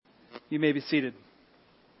You may be seated.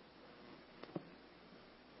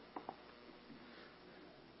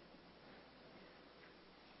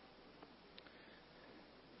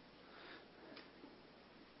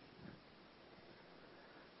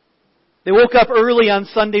 They woke up early on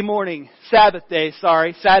Saturday morning,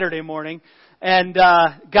 and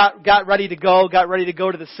got ready to go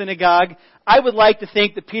to the synagogue. I would like to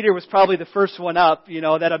think that Peter was probably the first one up,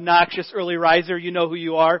 that obnoxious early riser, you know who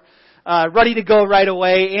you are. Ready to go right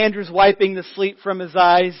away. Andrew's wiping the sleep from his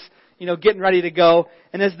eyes, getting ready to go.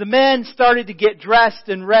 And as the men started to get dressed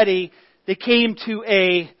and ready, they came to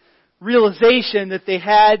a realization that they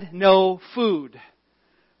had no food.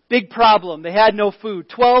 Big problem. They had no food.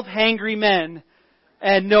 12 hangry men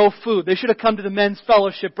and no food. They should have come to the men's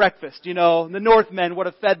fellowship breakfast. The Northmen would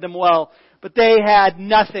have fed them well. But they had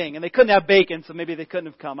nothing. And they couldn't have bacon, so maybe they couldn't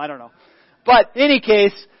have come. I don't know. But in any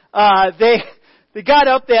case, they got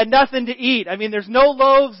up. They had nothing to eat. There's no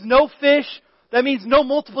loaves, no fish. That means no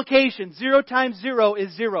multiplication. 0 times 0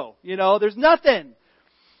 is 0. There's nothing.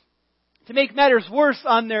 To make matters worse,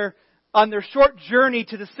 on their short journey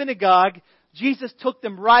to the synagogue, Jesus took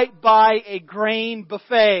them right by a grain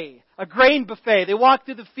buffet. A grain buffet. They walked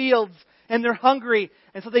through the fields and they're hungry.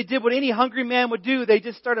 And so they did what any hungry man would do. They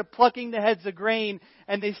just started plucking the heads of grain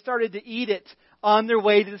and they started to eat it on their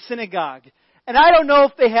way to the synagogue. And I don't know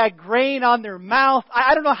if they had grain on their mouth.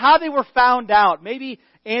 I don't know how they were found out. Maybe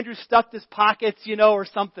Andrew stuffed his pockets, or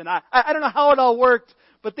something. I don't know how it all worked.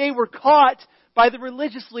 But they were caught by the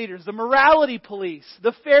religious leaders, the morality police,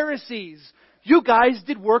 the Pharisees. You guys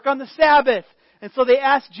did work on the Sabbath. And so they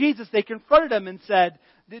asked Jesus, they confronted him and said,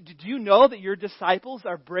 do you know that your disciples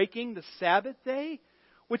are breaking the Sabbath day?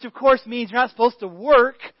 Which of course means you're not supposed to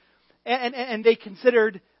work. And they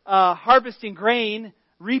considered harvesting grain,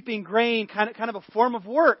 reaping grain, kind of a form of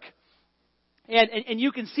work. And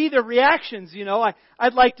you can see their reactions,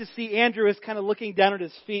 I'd like to see Andrew as kind of looking down at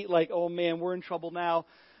his feet like, oh man, we're in trouble now.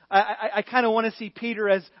 I kind of want to see Peter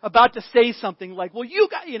as about to say something like, well, you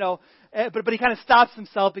got, but he kind of stops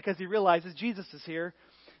himself because he realizes Jesus is here.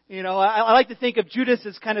 I like to think of Judas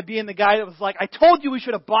as kind of being the guy that was like, I told you we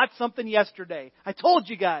should have bought something yesterday. I told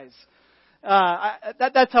you guys.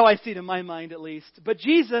 That's how I see it in my mind, at least. But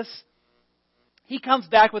Jesus, he comes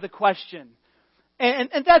back with a question. And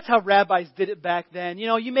that's how rabbis did it back then.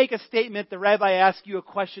 You make a statement, the rabbi asks you a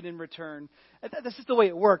question in return. That's just the way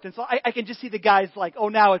it worked. And so I can just see the guys like, oh,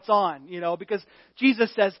 now it's on, because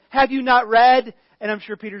Jesus says, have you not read? And I'm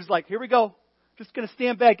sure Peter's like, here we go. Just going to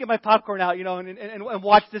stand back, get my popcorn out, and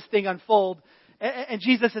watch this thing unfold. And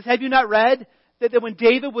Jesus says, have you not read that when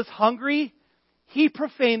David was hungry, he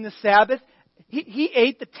profaned the Sabbath? He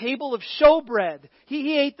ate the table of showbread.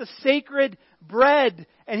 He ate the sacred bread,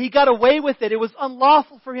 and he got away with it. It was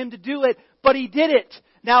unlawful for him to do it, but he did it.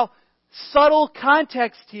 Now, subtle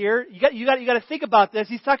context here. You got to think about this.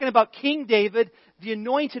 He's talking about King David, the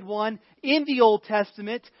anointed one in the Old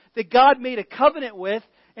Testament that God made a covenant with,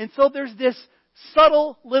 and so there's this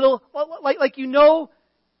subtle little, like like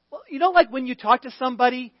when you talk to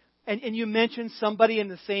somebody and you mention somebody in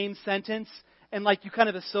the same sentence. And like you kind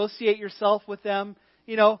of associate yourself with them,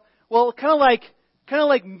 well, kind of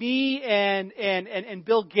like me and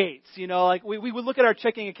Bill Gates, like we would look at our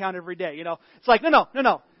checking account every day, it's like, no,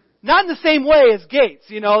 not in the same way as Gates,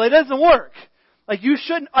 it doesn't work. Like you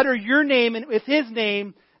shouldn't utter your name with his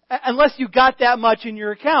name unless you got that much in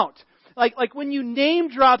your account. Like when you name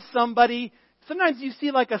drop somebody, sometimes you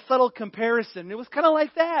see like a subtle comparison. It was kind of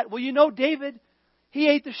like that. Well, David, he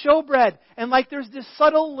ate the showbread, and like there's this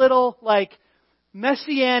subtle little like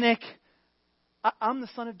messianic, I'm the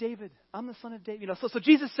son of David. I'm the son of David. So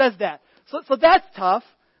Jesus says that. So that's tough.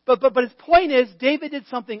 But his point is, David did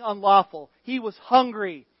something unlawful. He was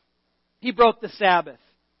hungry. He broke the Sabbath.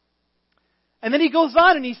 And then he goes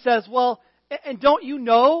on and he says, well, and don't you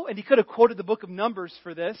know, and he could have quoted the book of Numbers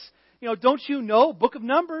for this, don't you know, book of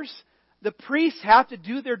Numbers, the priests have to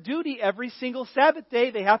do their duty every single Sabbath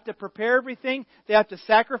day. They have to prepare everything. They have to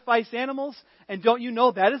sacrifice animals. And don't you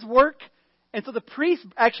know that is work? And so the priests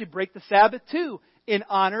actually break the Sabbath too, in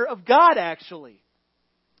honor of God, actually.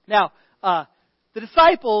 Now, the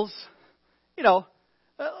disciples,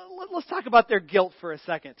 let's talk about their guilt for a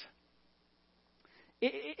second.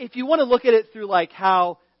 If you want to look at it through like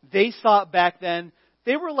how they saw it back then,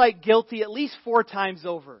 they were like guilty at least 4 times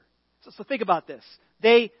over. So think about this.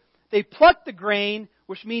 They plucked the grain,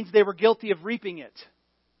 which means they were guilty of reaping it.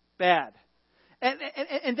 Bad.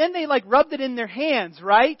 And then they like rubbed it in their hands,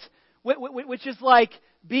 right? Which is like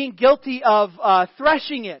being guilty of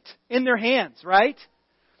threshing it in their hands, right?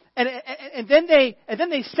 And then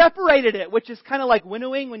they separated it, which is kind of like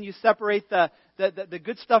winnowing when you separate the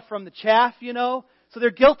good stuff from the chaff, So they're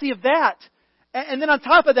guilty of that. And then on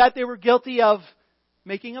top of that, they were guilty of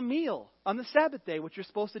making a meal on the Sabbath day, which you're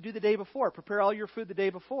supposed to do the day before. Prepare all your food the day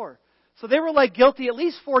before. So they were like guilty at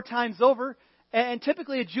least 4 times over. And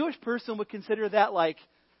typically a Jewish person would consider that like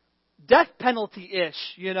death penalty-ish,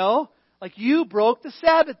 you know? Like you broke the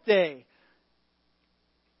Sabbath day.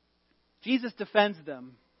 Jesus defends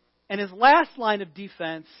them. And his last line of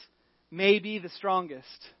defense may be the strongest.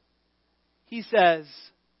 He says,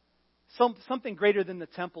 something greater than the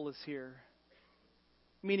temple is here.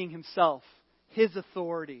 Meaning himself, his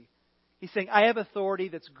authority. He's saying, I have authority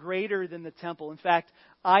that's greater than the temple. In fact,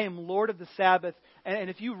 I am Lord of the Sabbath. And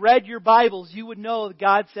if you read your Bibles, you would know that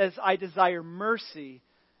God says, I desire mercy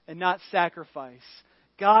and not sacrifice.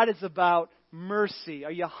 God is about mercy.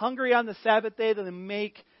 Are you hungry on the Sabbath day? Then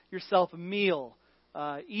make yourself a meal.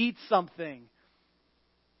 Eat something.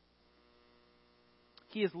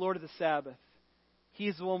 He is Lord of the Sabbath. He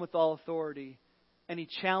is the one with all authority. And he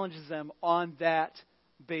challenges them on that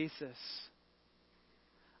basis.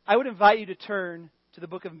 I would invite you to turn to the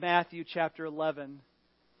book of Matthew chapter 11,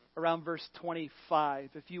 around verse 25,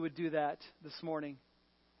 if you would do that this morning.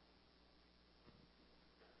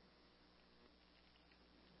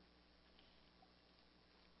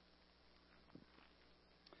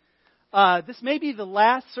 This may be the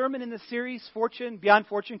last sermon in the series, Beyond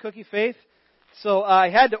Fortune Cookie Faith. So I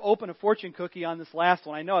had to open a fortune cookie on this last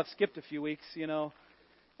one. I know I've skipped a few weeks, you know.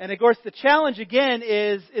 And of course the challenge again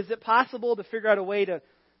is it possible to figure out a way to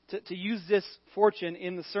use this fortune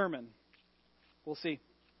in the sermon? We'll see.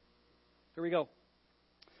 Here we go.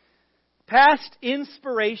 Past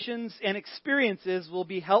inspirations and experiences will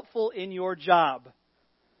be helpful in your job.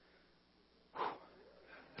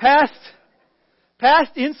 Past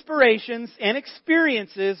inspirations and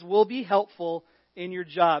experiences will be helpful in your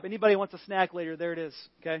job. Anybody wants a snack later? There it is.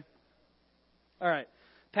 Okay? All right.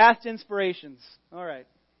 Past inspirations. All right.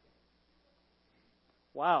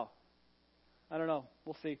 Wow. I don't know.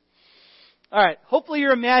 We'll see. All right. Hopefully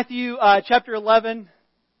you're in Matthew chapter 11.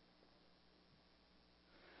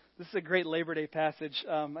 This is a great Labor Day passage.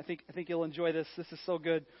 I think you'll enjoy this. This is so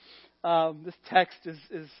good. This text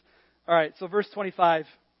is all right. So verse 25.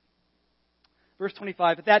 Verse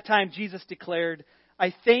 25. At that time Jesus declared,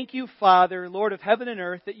 I thank you, Father, Lord of heaven and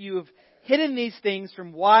earth, that you have hidden these things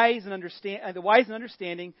from the wise and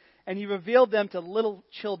understanding, and you revealed them to little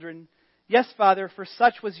children. Yes, Father, for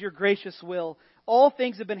such was your gracious will. All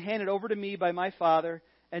things have been handed over to me by my Father,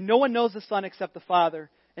 and no one knows the Son except the Father,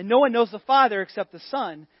 and no one knows the Father except the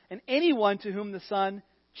Son, and anyone to whom the Son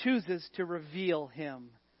chooses to reveal him.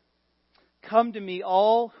 Come to me,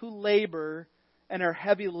 all who labor and are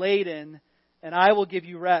heavy laden, and I will give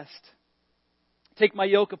you rest. Take my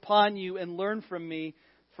yoke upon you and learn from me,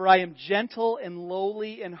 for I am gentle and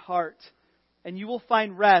lowly in heart, and you will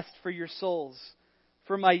find rest for your souls.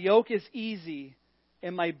 For my yoke is easy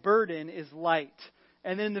and my burden is light.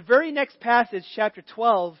 And then in the very next passage, chapter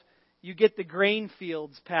 12, you get the grain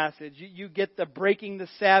fields passage. You get the breaking the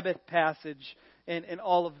Sabbath passage and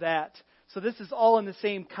all of that. So this is all in the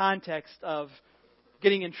same context of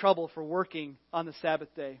getting in trouble for working on the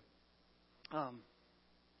Sabbath day.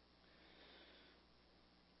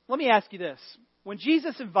 Let me ask you this. When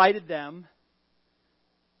Jesus invited them,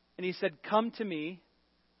 and he said, come to me,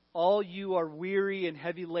 all you are weary and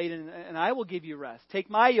heavy laden, and I will give you rest. Take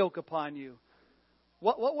my yoke upon you.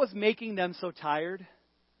 What was making them so tired?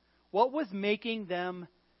 What was making them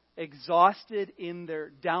exhausted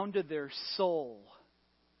down to their soul?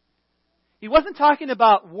 He wasn't talking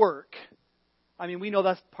about work. I mean, we know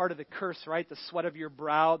that's part of the curse, right? The sweat of your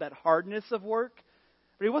brow, that hardness of work.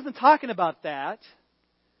 But he wasn't talking about that.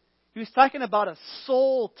 He was talking about a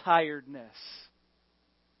soul tiredness.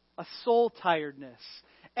 A soul tiredness.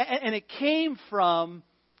 And it came from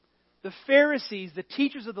the Pharisees, the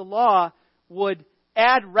teachers of the law, would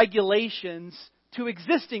add regulations to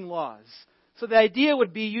existing laws. So the idea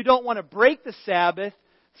would be you don't want to break the Sabbath,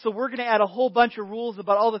 so we're going to add a whole bunch of rules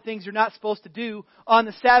about all the things you're not supposed to do on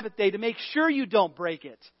the Sabbath day to make sure you don't break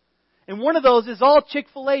it. And one of those is all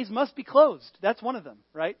Chick-fil-A's must be closed. That's one of them,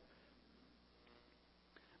 right?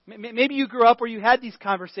 Maybe you grew up where you had these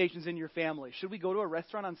conversations in your family. Should we go to a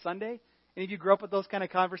restaurant on Sunday? Any of you grew up with those kind of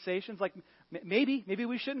conversations? Like, maybe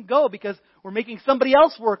we shouldn't go because we're making somebody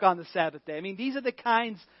else work on the Sabbath day. I mean, these are the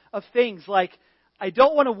kinds of things like, I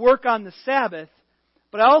don't want to work on the Sabbath,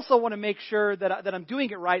 but I also want to make sure that I'm doing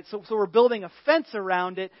it right. So we're building a fence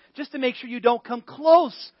around it just to make sure you don't come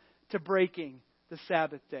close to breaking the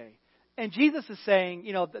Sabbath day. And Jesus is saying,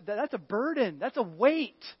 you know, that's a burden. That's a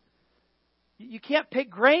weight. You can't pick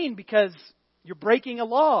grain because you're breaking a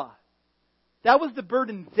law. That was the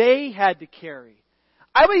burden they had to carry.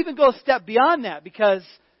 I would even go a step beyond that, because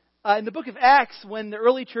in the book of Acts, when the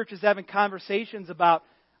early church is having conversations about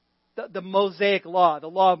the Mosaic law, the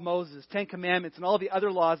law of Moses, 10 Commandments, and all the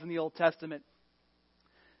other laws in the Old Testament,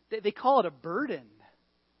 they call it a burden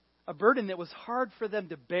that was hard for them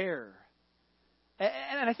to bear.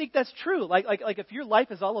 And I think that's true. Like if your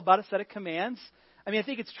life is all about a set of commands, I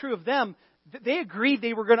think it's true of them. They agreed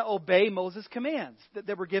they were going to obey Moses' commands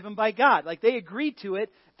that were given by God. Like, they agreed to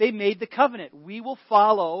it. They made the covenant. We will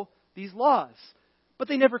follow these laws. But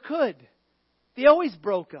they never could. They always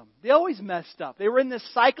broke them. They always messed up. They were in this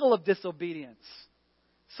cycle of disobedience.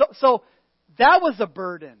 So that was a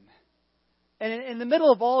burden. And in the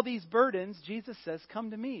middle of all these burdens, Jesus says, come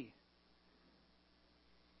to me.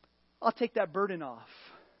 I'll take that burden off.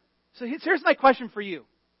 So here's my question for you.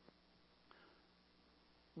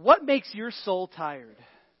 What makes your soul tired?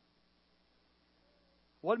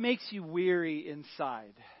 What makes you weary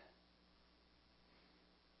inside?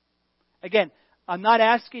 Again, I'm not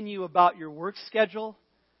asking you about your work schedule.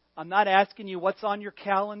 I'm not asking you what's on your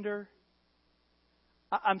calendar.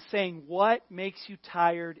 I'm saying, what makes you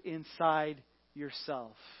tired inside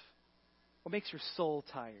yourself? What makes your soul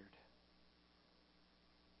tired?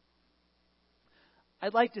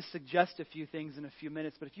 I'd like to suggest a few things in a few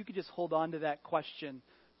minutes, but if you could just hold on to that question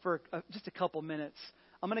for just a couple minutes.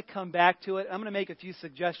 I'm going to come back to it. I'm going to make a few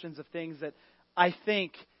suggestions of things that I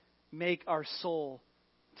think make our soul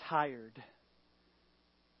tired.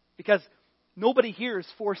 Because nobody here is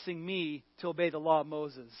forcing me to obey the law of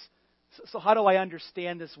Moses. So how do I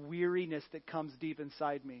understand this weariness that comes deep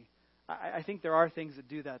inside me? I think there are things that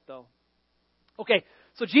do that, though. Okay,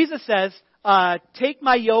 so Jesus says, take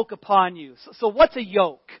my yoke upon you. So what's a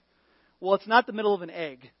yoke? Well, it's not the middle of an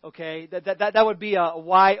egg, okay? That would be a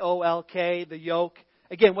Y-O-L-K, the yolk.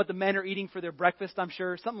 Again, what the men are eating for their breakfast, I'm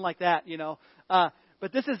sure. Something like that,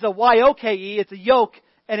 But this is a Y-O-K-E. It's a yoke,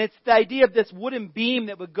 and it's the idea of this wooden beam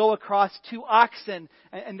that would go across two oxen,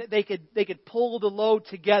 and they could pull the load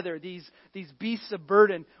together. These beasts of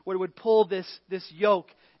burden would pull this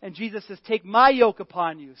yoke. And Jesus says, take my yoke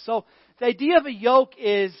upon you. So the idea of a yoke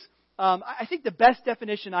is, I think the best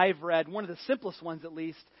definition I've read, one of the simplest ones at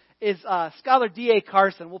least, is scholar D.A.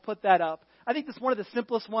 Carson. We'll put that up. I think it's one of the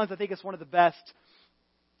simplest ones. I think it's one of the best.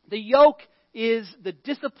 The yoke is the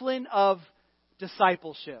discipline of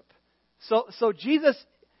discipleship. So Jesus,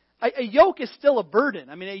 a yoke is still a burden.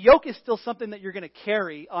 A yoke is still something that you're going to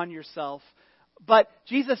carry on yourself. But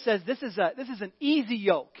Jesus says this is an easy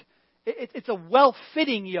yoke. It's a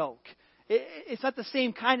well-fitting yoke. It's not the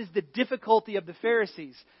same kind as the difficulty of the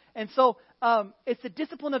Pharisees. And so it's the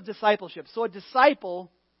discipline of discipleship. So a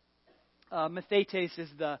disciple, mathetes is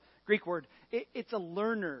the Greek word, it's a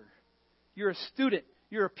learner. You're a student.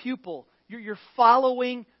 You're a pupil. You're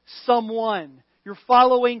following someone. You're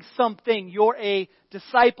following something. You're a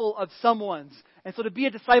disciple of someone's. And so to be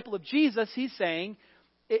a disciple of Jesus, he's saying,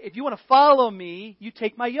 if you want to follow me, you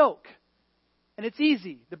take my yoke. And it's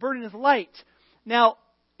easy. The burden is light. Now,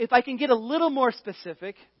 if I can get a little more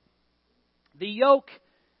specific, the yoke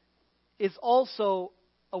is also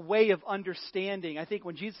a way of understanding. I think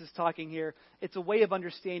when Jesus is talking here, it's a way of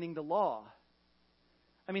understanding the law.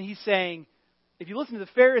 He's saying, if you listen to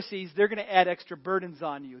the Pharisees, they're going to add extra burdens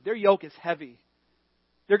on you. Their yoke is heavy.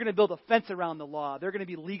 They're going to build a fence around the law. They're going to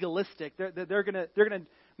be legalistic. They're going to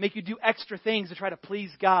make you do extra things to try to please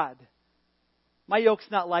God. My yoke's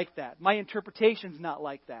not like that. My interpretation's not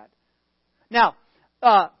like that. Now,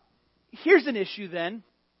 here's an issue then.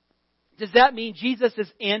 Does that mean Jesus is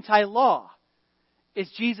anti-law? Is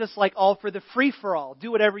Jesus like all for the free-for-all?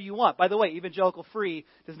 Do whatever you want. By the way, evangelical free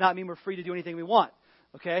does not mean we're free to do anything we want.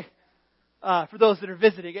 Okay? For those that are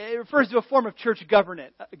visiting, it refers to a form of church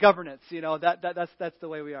governance. That's the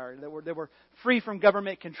way we are. That we're free from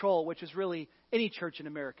government control, which is really any church in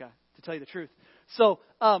America, to tell you the truth. So,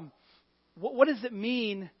 what does it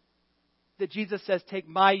mean that Jesus says, take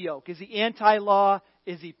my yoke? Is he anti-law?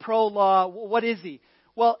 Is he pro-law? What is he?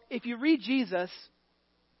 Well, if you read Jesus,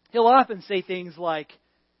 he'll often say things like,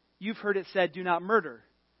 you've heard it said, do not murder.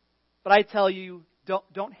 But I tell you,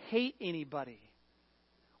 don't hate anybody.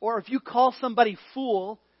 Or if you call somebody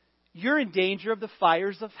fool, you're in danger of the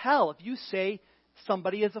fires of hell. If you say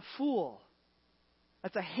somebody is a fool.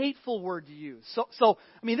 That's a hateful word to use. So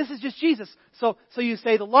this is just Jesus. So you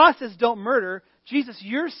say the law says don't murder. Jesus,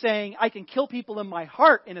 you're saying I can kill people in my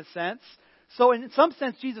heart, in a sense. So in some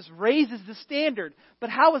sense, Jesus raises the standard. But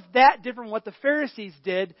how is that different from what the Pharisees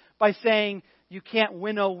did by saying you can't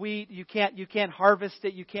winnow wheat, you can't harvest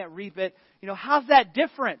it, you can't reap it? How's that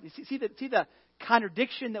different? You see the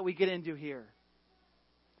contradiction that we get into here.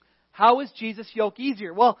 How is Jesus' yoke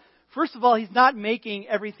easier? Well, first of all, he's not making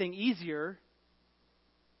everything easier.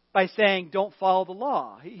 by saying don't follow the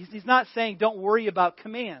law. He's not saying don't worry about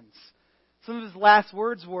commands. Some of his last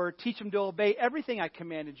words were, teach them to obey everything I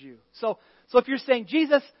commanded you. So if you're saying,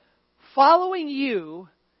 Jesus, following you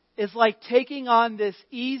is like taking on this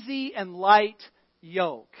easy and light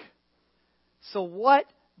yoke. So what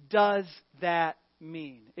does that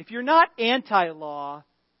mean? If you're not anti-law,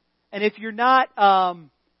 and if you're not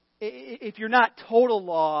total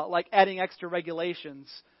law, like adding extra regulations,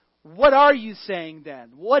 what are you saying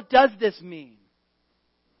then? What does this mean?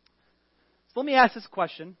 So let me ask this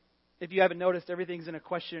question. If you haven't noticed, everything's in a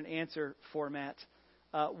question and answer format.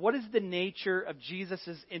 What is the nature of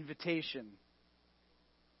Jesus' invitation?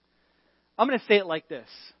 I'm going to say it like this.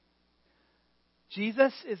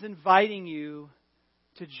 Jesus is inviting you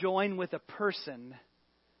to join with a person,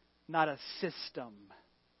 not a system.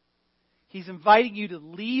 He's inviting you to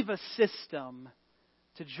leave a system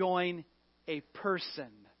to join a person.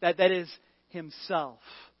 That is Himself.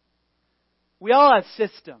 We all have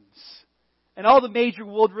systems. And all the major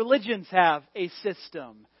world religions have a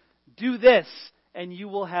system. Do this and you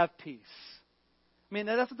will have peace. I mean,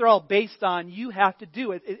 that's what they're all based on. You have to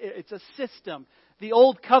do it. It's a system. The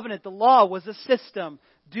old covenant, the law, was a system.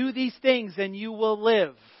 Do these things and you will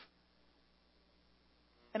live.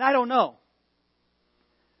 And I don't know.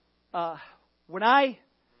 When I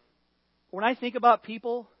think about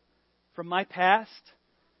people from my past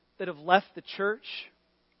that have left the church,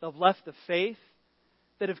 that have left the faith,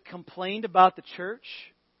 that have complained about the church,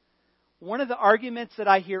 one of the arguments that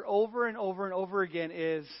I hear over and over and over again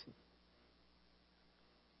is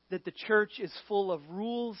that the church is full of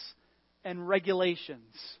rules and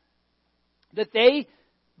regulations. That they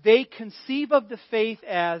conceive of the faith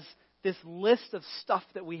as this list of stuff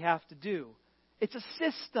that we have to do. It's a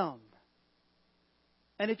system.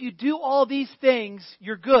 And if you do all these things,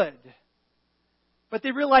 you're good. But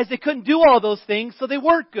they realized they couldn't do all those things, so they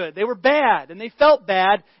weren't good. They were bad, and they felt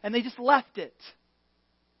bad, and they just left it.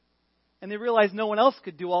 And they realized no one else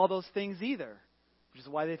could do all those things either, which is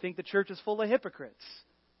why they think the church is full of hypocrites.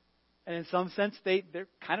 And in some sense, they're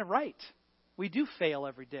kind of right. We do fail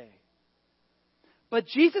every day. But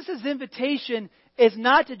Jesus' invitation is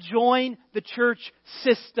not to join the church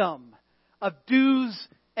system of do's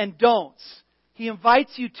and don'ts. He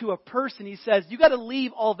invites you to a person. He says, you got to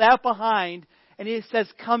leave all that behind. And He says,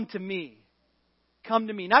 come to me. Come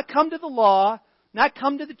to me. Not come to the law. Not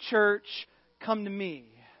come to the church. Come to me.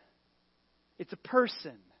 It's a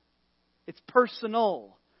person. It's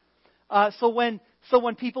personal. So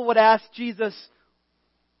when people would ask Jesus,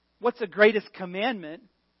 what's the greatest commandment?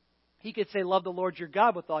 He could say, love the Lord your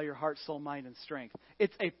God with all your heart, soul, mind, and strength.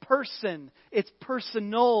 It's a person. It's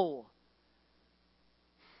personal.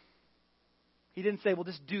 He didn't say, well,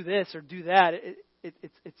 just do this or do that.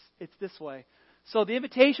 It's this way. So the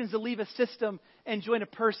invitation is to leave a system and join a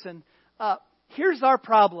person. Here's our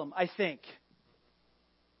problem, I think.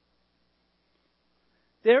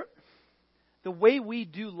 The way we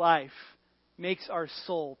do life makes our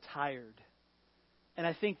soul tired. And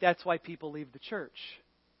I think that's why people leave the church.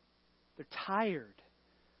 They're tired.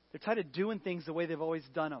 They're tired of doing things the way they've always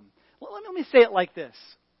done them. Let me say it like this.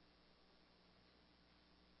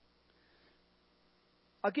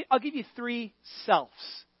 I'll give you 3 selves.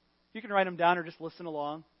 You can write them down or just listen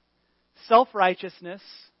along. Self-righteousness,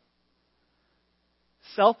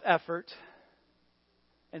 self-effort,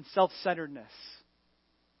 and self-centeredness.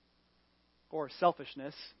 Or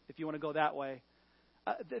selfishness, if you want to go that way.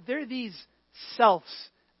 They're these selves,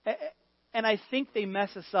 and I think they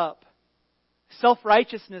mess us up.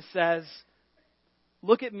 Self-righteousness says,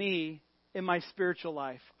 look at me in my spiritual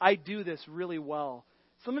life. I do this really well.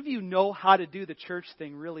 Some of you know how to do the church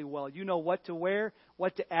thing really well. You know what to wear,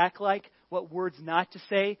 what to act like, what words not to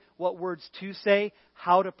say, what words to say,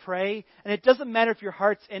 how to pray. And it doesn't matter if your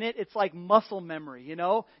heart's in it. It's like muscle memory, you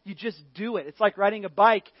know? You just do it. It's like riding a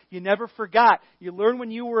bike. You never forgot. You learned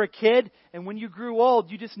when you were a kid, and when you grew old,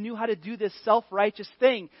 you just knew how to do this self-righteous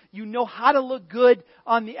thing. You know how to look good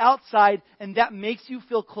on the outside, and that makes you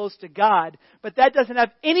feel close to God. But that doesn't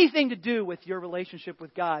have anything to do with your relationship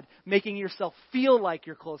with God, making yourself feel like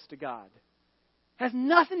you're close to God. Has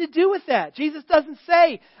nothing to do with that. Jesus doesn't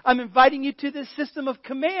say, I'm inviting you to this system of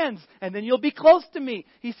commands and then you'll be close to me.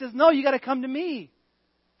 He says, no, you got to come to me.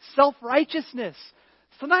 Self-righteousness.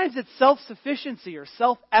 Sometimes it's self-sufficiency or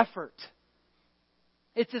self-effort.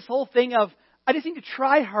 It's this whole thing of, I just need to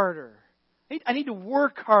try harder. I need to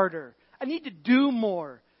work harder. I need to do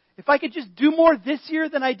more. If I could just do more this year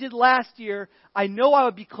than I did last year, I know I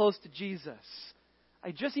would be close to Jesus.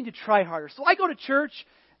 I just need to try harder. So I go to church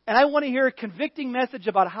and I want to hear a convicting message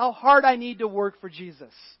about how hard I need to work for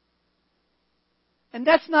Jesus. And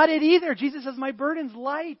that's not it either. Jesus says, my burden's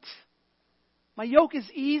light. My yoke is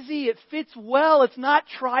easy. It fits well. It's not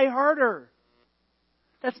try harder.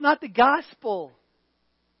 That's not the gospel.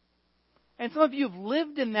 And some of you have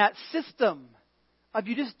lived in that system of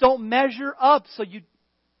you just don't measure up,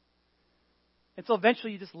 and so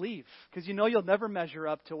eventually you just leave because you know you'll never measure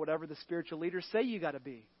up to whatever the spiritual leaders say you got to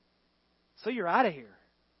be. So you're out of here.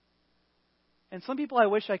 And some people I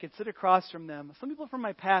wish I could sit across from them. Some people from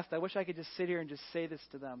my past, I wish I could just sit here and just say this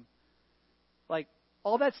to them. Like,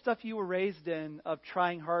 all that stuff you were raised in of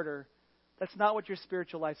trying harder, that's not what your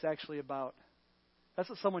spiritual life's actually about. That's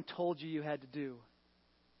what someone told you had to do.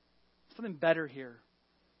 Something better here.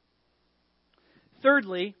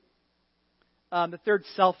 Thirdly, the third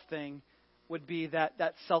self thing would be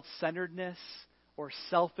that self-centeredness or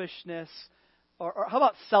selfishness, or how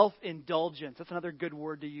about self-indulgence? That's another good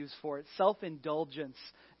word to use for it. Self-indulgence.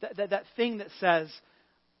 That thing that says,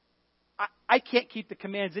 I can't keep the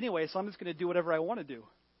commands anyway, so I'm just going to do whatever I want to do.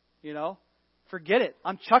 You know? Forget it.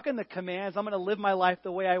 I'm chucking the commands. I'm going to live my life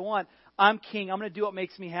the way I want. I'm king. I'm going to do what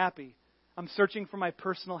makes me happy. I'm searching for my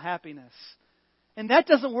personal happiness. And that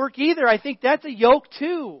doesn't work either. I think that's a yoke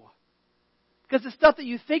too. Because the stuff that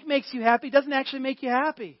you think makes you happy doesn't actually make you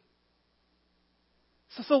happy.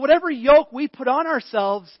 So whatever yoke we put on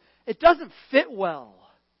ourselves, it doesn't fit well.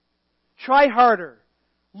 Try harder.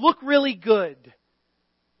 Look really good.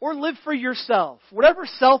 Or live for yourself. Whatever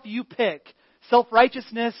self you pick,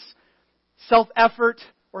 self-righteousness, self-effort,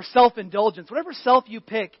 or self-indulgence, whatever self you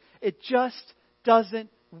pick, it just doesn't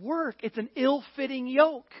work. It's an ill-fitting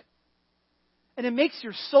yoke. And it makes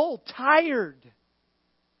your soul tired.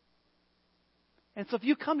 And so if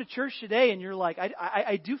you come to church today and you're like,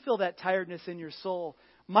 I do feel that tiredness in your soul,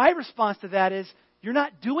 my response to that is, you're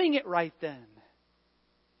not doing it right then.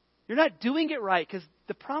 You're not doing it right because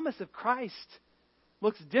the promise of Christ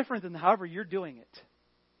looks different than however you're doing it.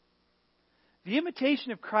 The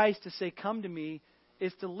invitation of Christ to say, come to me,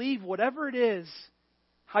 is to leave whatever it is,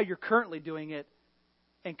 how you're currently doing it,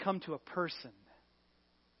 and come to a person.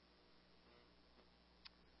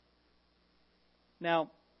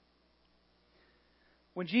 Now,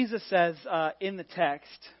 when Jesus says in the text,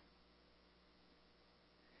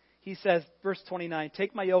 He says, verse 29,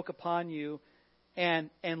 take my yoke upon you and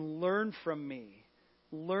learn from me.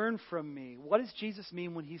 Learn from me. What does Jesus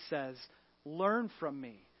mean when He says, learn from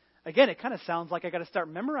me? Again, it kind of sounds like I got to start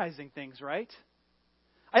memorizing things, right?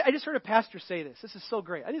 I just heard a pastor say this. This is so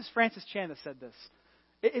great. I think it's Francis Chan that said this.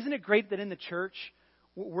 Isn't it great that in the church,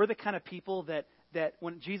 we're the kind of people that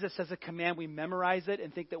when Jesus says a command, we memorize it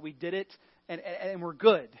and think that we did it and we're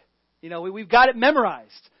good. You know, we've got it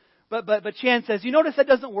memorized. But Chan says, you notice that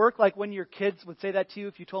doesn't work like when your kids would say that to you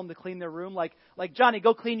if you told them to clean their room. Like Johnny,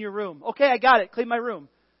 go clean your room. Okay, I got it. Clean my room.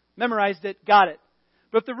 Memorized it. Got it.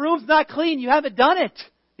 But if the room's not clean, you haven't done it.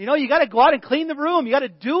 You know, you got to go out and clean the room. You got to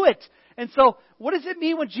do it. And so, what does it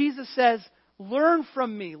mean when Jesus says, learn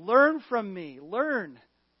from me, learn from me, learn?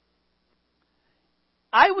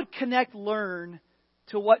 I would connect learn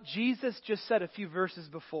to what Jesus just said a few verses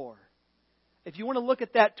before. If you want to look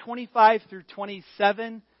at that 25 through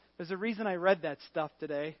 27, there's a reason I read that stuff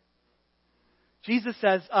today. Jesus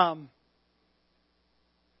says, no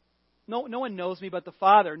one knows me but the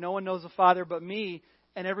Father. No one knows the Father but me,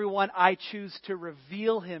 and everyone I choose to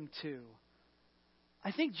reveal Him to.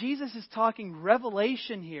 I think Jesus is talking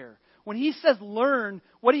revelation here. When He says learn,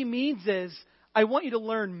 what He means is, I want you to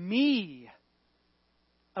learn me.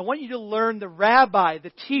 I want you to learn the rabbi,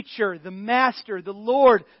 the teacher, the master, the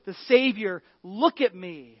Lord, the Savior. Look at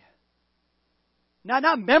me.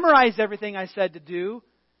 Not memorize everything I said to do,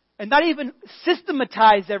 and not even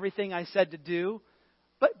systematize everything I said to do,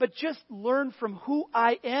 but just learn from who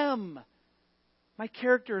I am. My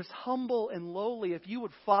character is humble and lowly if you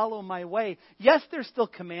would follow my way. Yes, there's still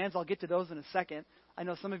commands. I'll get to those in a second. I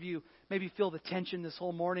know some of you maybe feel the tension this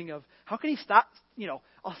whole morning of, how can he stop? You know,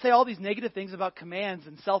 I'll say all these negative things about commands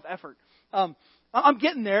and self-effort. I'm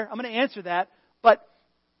getting there. I'm going to answer that. But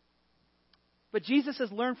Jesus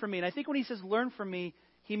says, learn from me. And I think when He says, learn from me,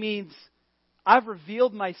 He means, I've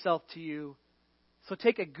revealed myself to you. So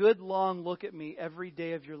take a good long look at me every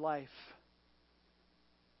day of your life.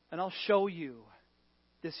 And I'll show you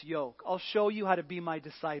this yoke. I'll show you how to be my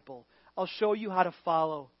disciple. I'll show you how to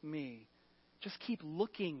follow me. Just keep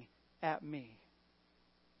looking at me.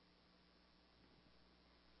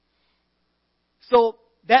 So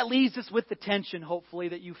that leaves us with the tension, hopefully,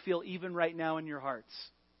 that you feel even right now in your hearts.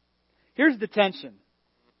 Here's the tension.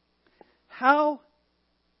 How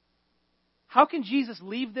can Jesus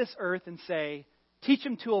leave this earth and say, teach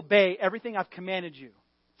them to obey everything I've commanded you?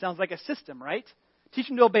 Sounds like a system, right? Teach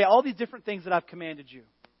them to obey all these different things that I've commanded you.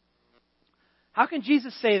 How can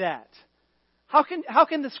Jesus say that? How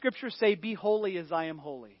can the Scripture say, be holy as I am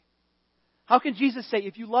holy? How can Jesus say,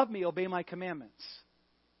 if you love me, obey my commandments?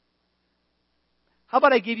 How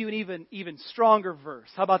about I give you an even stronger verse?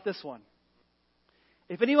 How about this one?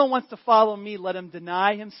 If anyone wants to follow me, let him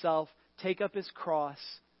deny himself, take up his cross,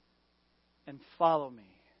 and follow me.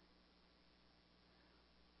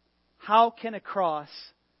 How can a cross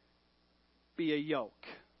be a yoke?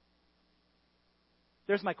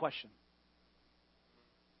 There's my question.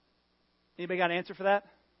 Anybody got an answer for that?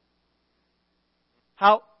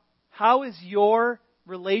 How is your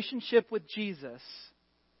relationship with Jesus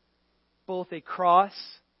both a cross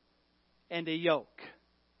and a yoke?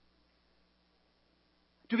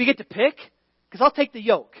 Do we get to pick? Because I'll take the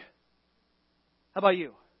yoke. How about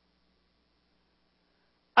you?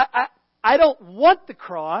 I don't want the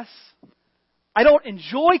cross. I don't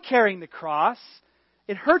enjoy carrying the cross.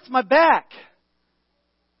 It hurts my back.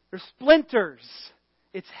 There's splinters.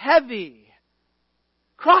 It's heavy.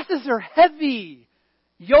 Crosses are heavy.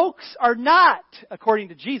 Yokes are not, according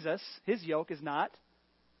to Jesus. His yoke is not.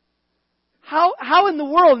 How in the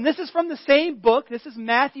world, and this is from the same book, this is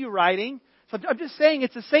Matthew writing, so I'm just saying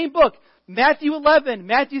it's the same book. Matthew 11,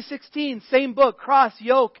 Matthew 16, same book, cross,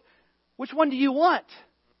 yoke. Which one do you want?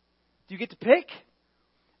 Do you get to pick?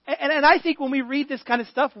 And I think when we read this kind of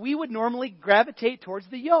stuff, we would normally gravitate towards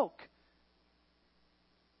the yoke.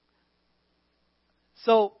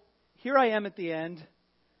 So here I am at the end.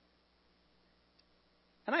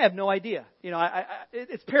 And I have no idea.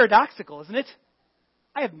 It's paradoxical, isn't it?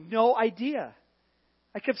 I have no idea.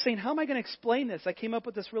 I kept saying, how am I going to explain this? I came up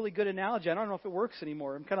with this really good analogy. I don't know if it works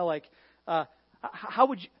anymore. I'm kind of like,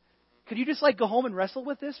 could you just go home and wrestle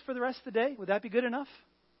with this for the rest of the day? Would that be good enough?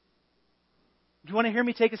 Do you want to hear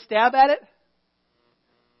me take a stab at it?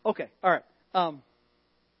 Okay, all right.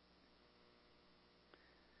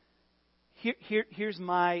 Here's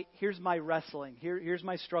my wrestling. Here's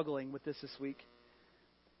my struggling with this week.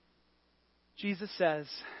 Jesus says,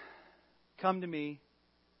 come to me,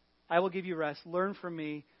 I will give you rest. Learn from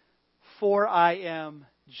me, for I am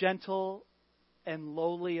gentle and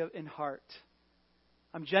lowly in heart.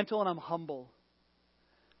 I'm gentle and I'm humble.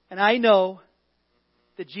 And I know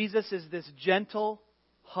that Jesus is this gentle,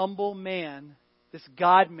 humble man, this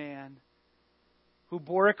God-man, who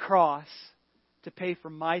bore a cross to pay for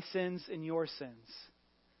my sins and your sins.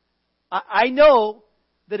 I know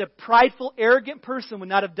that a prideful, arrogant person would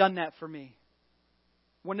not have done that for me.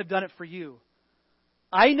 Wouldn't have done it for you.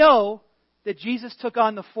 I know that Jesus took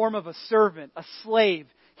on the form of a servant, a slave.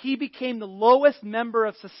 He became the lowest member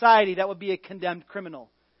of society that would be a condemned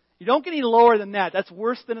criminal. You don't get any lower than that. That's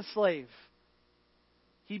worse than a slave.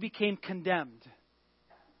 He became condemned.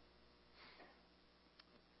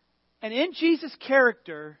 And in Jesus'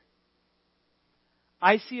 character,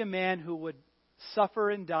 I see a man who would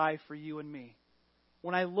suffer and die for you and me.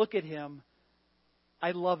 When I look at him,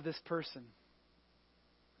 I love this person.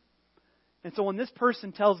 And so when this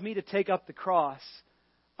person tells me to take up the cross,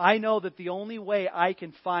 I know that the only way I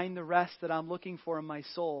can find the rest that I'm looking for in my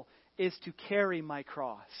soul is to carry my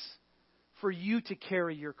cross. For you to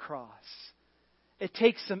carry your cross. It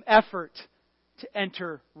takes some effort to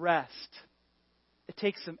enter rest. It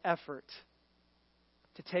takes some effort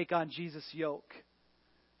to take on Jesus' yoke.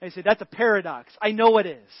 And you say, that's a paradox. I know it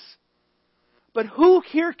is. But who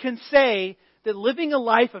here can say that living a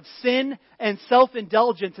life of sin and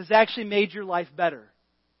self-indulgence has actually made your life better?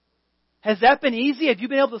 Has that been easy? Have you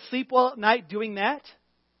been able to sleep well at night doing that?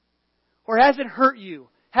 Or has it hurt you?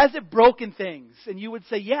 Has it broken things? And you would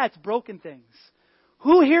say, yeah, it's broken things.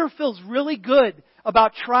 Who here feels really good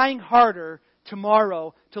about trying harder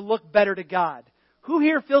tomorrow to look better to God? Who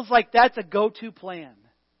here feels like that's a go-to plan?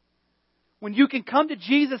 When you can come to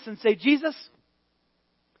Jesus and say, Jesus,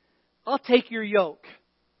 I'll take your yoke.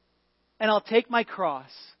 And I'll take my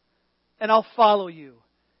cross. And I'll follow you.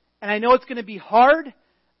 And I know it's going to be hard.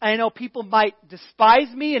 I know people might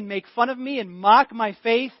despise me and make fun of me and mock my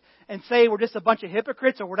faith and say we're just a bunch of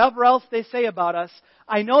hypocrites or whatever else they say about us.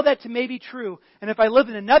 I know that to may be true. And if I live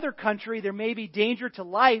in another country, there may be danger to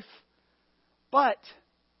life. But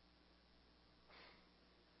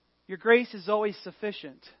your grace is always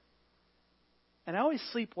sufficient. And I always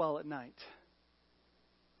sleep well at night.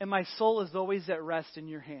 And my soul is always at rest in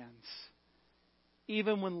your hands.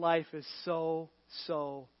 Even when life is so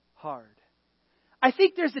hard. I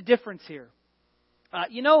think there's a difference here.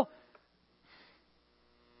 You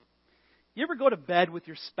ever go to bed with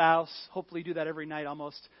your spouse? Hopefully you do that every night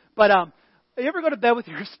almost. But you ever go to bed with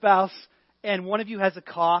your spouse and one of you has a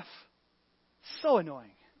cough? So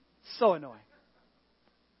annoying. So annoying.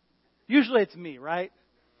 Usually it's me, right?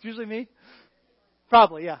 It's usually me.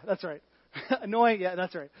 Probably, yeah, that's right. Annoying, yeah,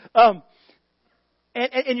 that's right.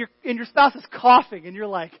 And your spouse is coughing, and you're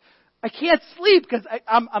like, I can't sleep because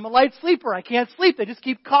I'm a light sleeper. I can't sleep. They just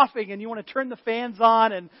keep coughing, and you want to turn the fans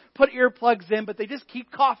on and put earplugs in, but they just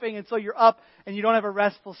keep coughing, and so you're up and you don't have a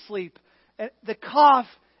restful sleep. And the cough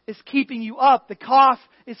is keeping you up. The cough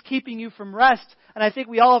is keeping you from rest. And I think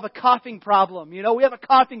we all have a coughing problem. You know, we have a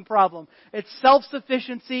coughing problem. It's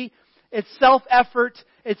self-sufficiency. It's self-effort.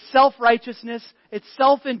 It's self-righteousness. It's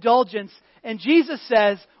self-indulgence. And Jesus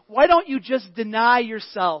says, why don't you just deny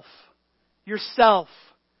yourself,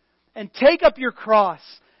 and take up your cross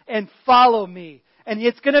and follow me? And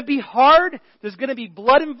it's going to be hard. There's going to be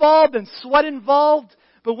blood involved and sweat involved.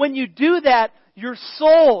 But when you do that, your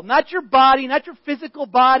soul, not your body, not your physical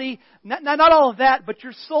body, not all of that, but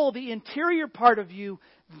your soul, the interior part of you,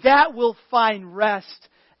 that will find rest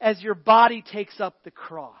as your body takes up the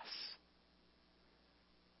cross.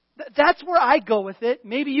 That's where I go with it.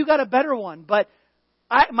 Maybe you got a better one, but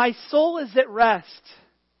my soul is at rest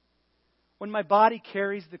when my body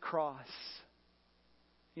carries the cross.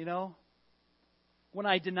 You know? When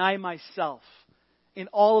I deny myself in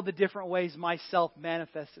all of the different ways myself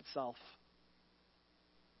manifests itself.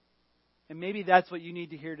 And maybe that's what you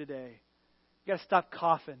need to hear today. You got to stop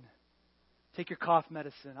coughing. Take your cough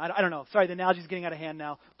medicine. I don't know. Sorry, the analogy's getting out of hand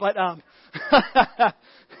now. But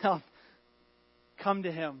come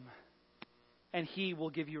to Him, and He will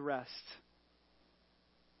give you rest.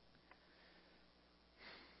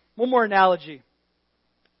 One more analogy.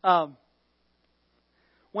 One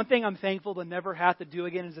thing I'm thankful to never have to do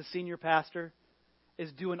again as a senior pastor is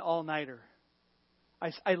do an all-nighter.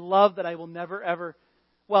 I love that I will never, ever...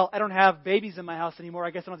 Well, I don't have babies in my house anymore.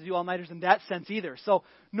 I guess I don't have to do all-nighters in that sense either. So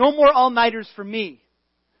no more all-nighters for me.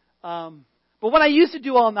 But when I used to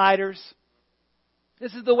do all-nighters,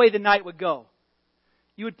 this is the way the night would go.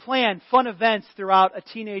 You would plan fun events throughout a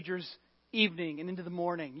teenager's evening and into the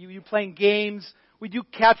morning. You're playing games. We do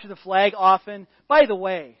capture the flag often. By the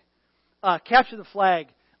way, capture the flag.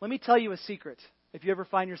 Let me tell you a secret. If you ever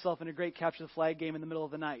find yourself in a great capture the flag game in the middle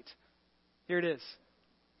of the night. Here it is.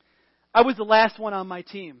 I was the last one on my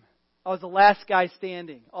team. I was the last guy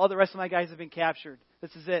standing. All the rest of my guys have been captured.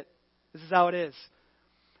 This is it. This is how it is.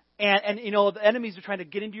 And you know, the enemies are trying to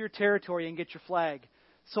get into your territory and get your flag.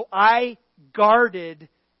 So I guarded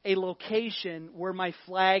a location where my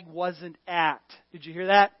flag wasn't at. Did you hear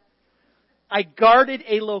that? I guarded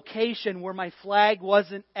a location where my flag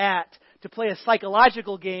wasn't at to play a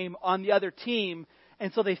psychological game on the other team.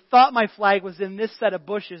 And so they thought my flag was in this set of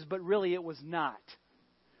bushes, but really it was not.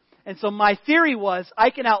 And so my theory was,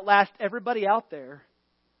 I can outlast everybody out there,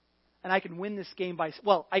 and I can win this game by...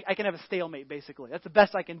 Well, I can have a stalemate, basically. That's the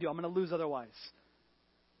best I can do. I'm going to lose otherwise.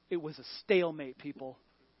 It was a stalemate, people.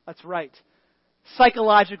 That's right.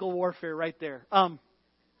 Psychological warfare right there. But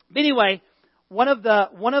anyway, one of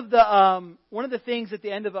the things at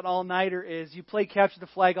the end of an all-nighter is you play capture the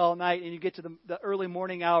flag all night, and you get to the early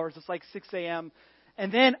morning hours. It's like 6 a.m.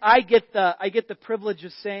 And then I get the privilege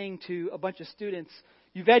of saying to a bunch of students,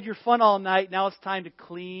 you've had your fun all night, now it's time to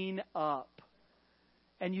clean up.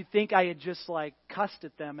 And you'd think I had just like cussed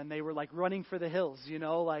at them and they were like running for the hills, you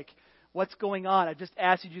know, like, what's going on? I just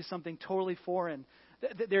asked you to do something totally foreign.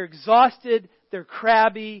 They're exhausted, they're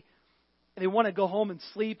crabby, they want to go home and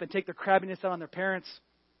sleep and take their crabbiness out on their parents.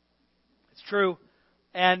 It's true.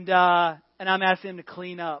 And I'm asking them to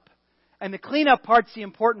clean up. And the cleanup part's the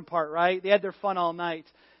important part, right? They had their fun all night.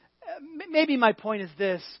 Maybe my point is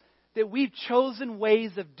this, that we've chosen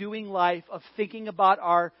ways of doing life, of thinking about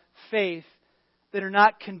our faith that are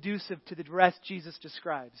not conducive to the rest Jesus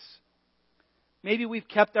describes. Maybe we've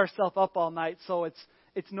kept ourselves up all night, so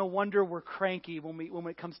it's no wonder we're cranky when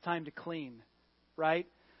it comes time to clean, right?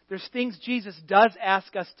 There's things Jesus does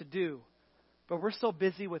ask us to do, but we're so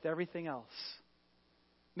busy with everything else.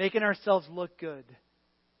 Making ourselves look good.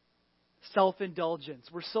 Self-indulgence.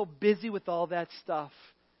 We're so busy with all that stuff.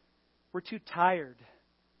 We're too tired.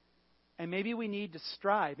 And maybe we need to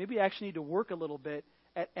strive. Maybe we actually need to work a little bit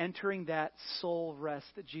at entering that soul rest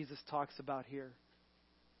that Jesus talks about here.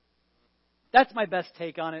 That's my best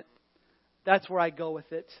take on it. That's where I go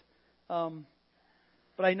with it.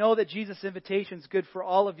 But I know that Jesus' invitation is good for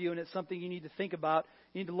all of you, and it's something you need to think about.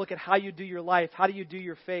 You need to look at how you do your life. How do you do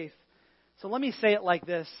your faith? So let me say it like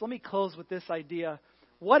this. Let me close with this idea.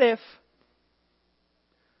 What if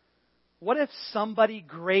somebody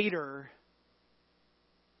greater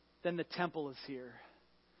than the temple is here?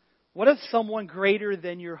 What if someone greater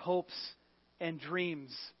than your hopes and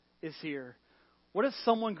dreams is here? What if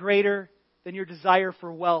someone greater than your desire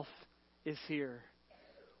for wealth is here?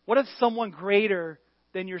 What if someone greater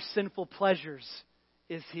than your sinful pleasures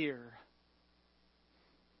is here?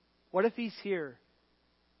 What if He's here?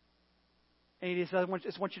 And He says, I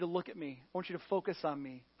just want you to look at me. I want you to focus on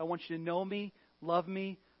me. I want you to know me, love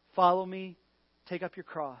me, follow me, take up your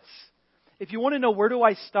cross. If you want to know where do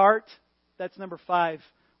I start, that's number 5.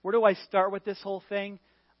 Where do I start with this whole thing?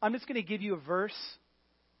 I'm just going to give you a verse.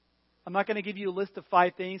 I'm not going to give you a list of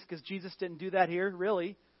 5 things because Jesus didn't do that here,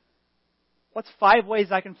 really. What's 5 ways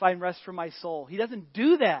I can find rest for my soul? He doesn't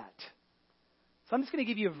do that. So I'm just going to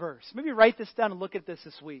give you a verse. Maybe write this down and look at this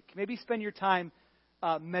week. Maybe spend your time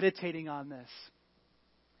meditating on this.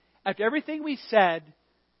 After everything we said,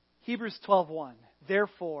 Hebrews 12:1.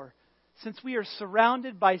 Therefore, since we are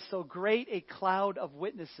surrounded by so great a cloud of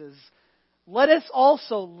witnesses, let us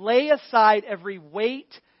also lay aside every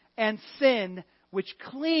weight and sin which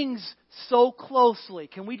clings so closely.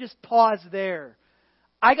 Can we just pause there?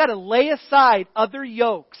 I got to lay aside other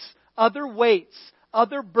yokes, other weights,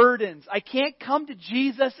 other burdens. I can't come to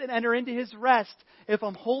Jesus and enter into His rest if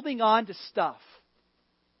I'm holding on to stuff.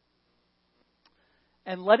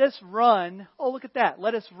 And let us run. Oh, look at that.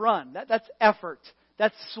 Let us run. That's effort.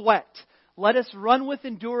 That's sweat. Let us run with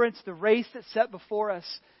endurance the race that's set before us.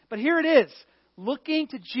 But here it is. Looking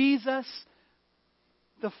to Jesus,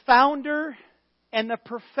 the founder and the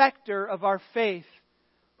perfecter of our faith,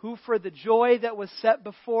 who for the joy that was set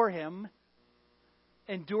before Him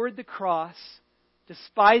endured the cross,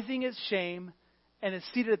 despising its shame, and is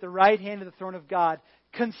seated at the right hand of the throne of God.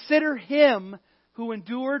 Consider Him who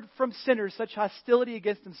endured from sinners such hostility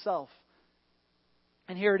against Himself.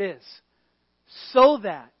 And here it is. So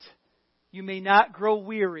that you may not grow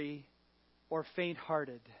weary or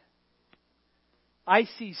faint-hearted. I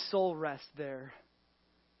see soul rest there.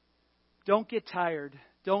 Don't get tired.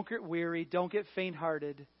 Don't get weary. Don't get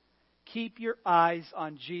faint-hearted. Keep your eyes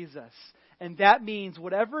on Jesus. And that means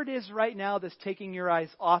whatever it is right now that's taking your eyes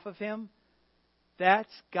off of Him,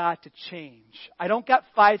 that's got to change. I don't got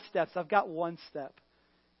 5 steps. I've got 1 step.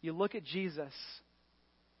 You look at Jesus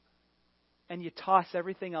and you toss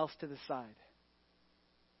everything else to the side.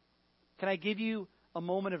 Can I give you a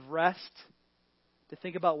moment of rest to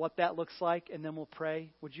think about what that looks like, and then we'll pray?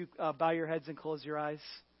 Would you bow your heads and close your eyes?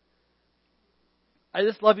 I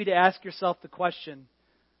just love you to ask yourself the question,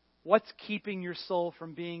 what's keeping your soul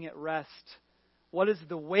from being at rest? What is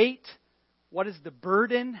the weight? What is the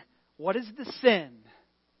burden? What is the sin?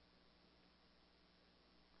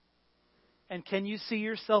 And can you see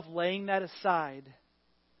yourself laying that aside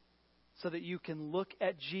so that you can look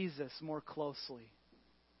at Jesus more closely?